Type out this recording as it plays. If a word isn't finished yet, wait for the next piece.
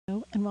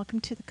and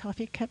welcome to the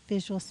CoffeeCup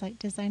Visual Site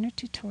Designer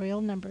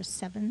tutorial number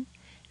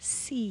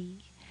 7C.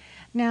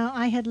 Now,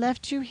 I had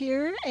left you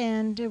here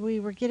and we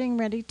were getting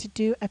ready to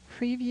do a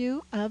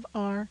preview of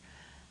our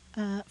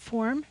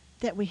form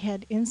that we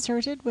had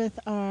inserted with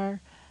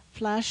our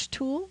Flash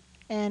tool,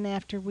 and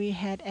after we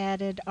had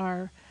added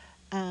our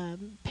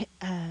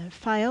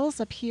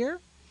files up here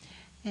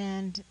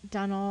and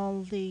done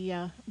all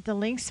the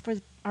links for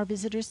our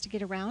visitors to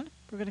get around,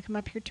 we're going to come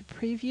up here to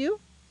preview,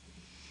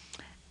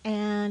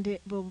 and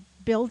it will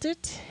build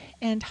it,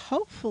 and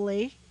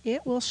hopefully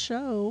it will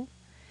show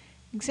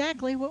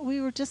exactly what we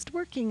were just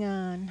working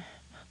on.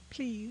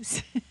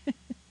 Please.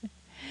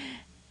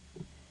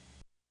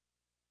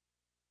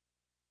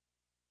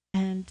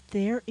 And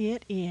there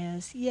it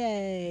is.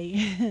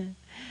 Yay.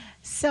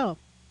 So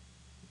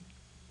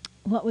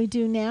what we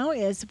do now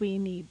is we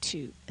need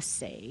to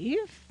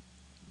save,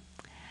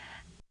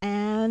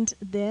 and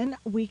then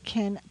we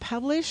can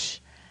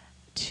publish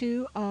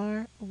to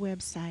our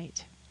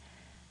website.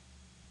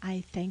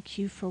 I thank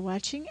you for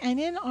watching, and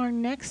in our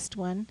next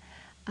one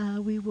I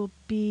will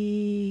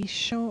be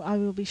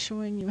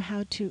showing you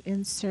how to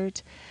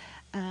insert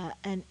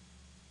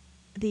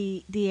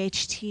the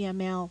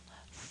HTML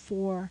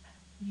for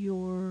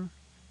your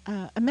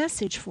a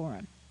message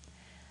form.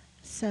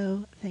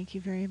 So thank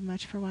you very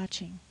much for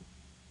watching.